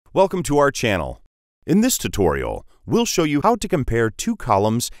Welcome to our channel. In this tutorial, we'll show you how to compare two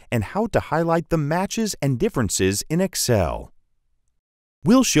columns and how to highlight the matches and differences in Excel.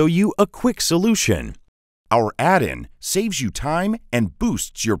 We'll show you a quick solution. Our add-in saves you time and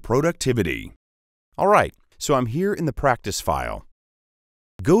boosts your productivity. Alright, so I'm here in the practice file.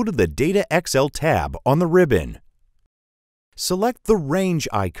 Go to the DataXL tab on the ribbon. Select the range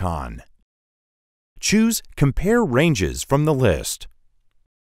icon. Choose Compare Ranges from the list.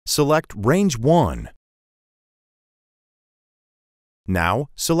 Select Range 1. Now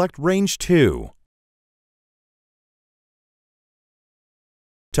select Range 2.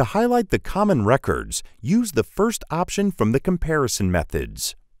 To highlight the common records, use the first option from the comparison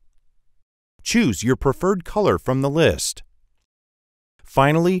methods. Choose your preferred color from the list.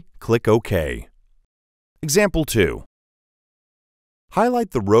 Finally, click OK. Example 2.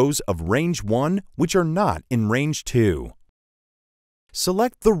 Highlight the rows of Range 1 which are not in Range 2.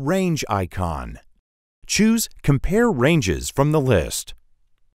 Select the Range icon. Choose Compare Ranges from the list.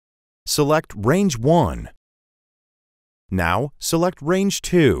 Select Range 1. Now select Range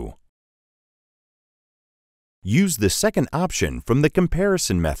 2. Use the second option from the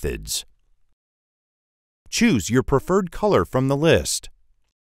comparison methods. Choose your preferred color from the list.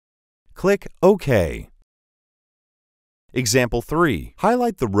 Click OK. Example 3.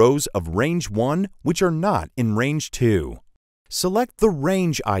 Highlight the rows of Range 1 which are not in Range 2. Select the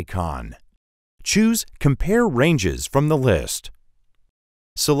Range icon. Choose Compare Ranges from the list.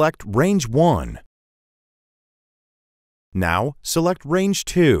 Select Range 1. Now select Range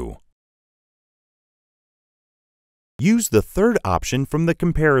 2. Use the third option from the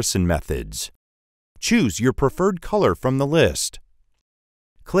comparison methods. Choose your preferred color from the list.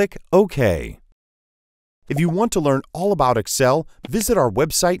 Click OK. If you want to learn all about Excel, visit our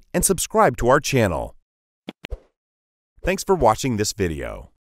website and subscribe to our channel. Thanks for watching this video.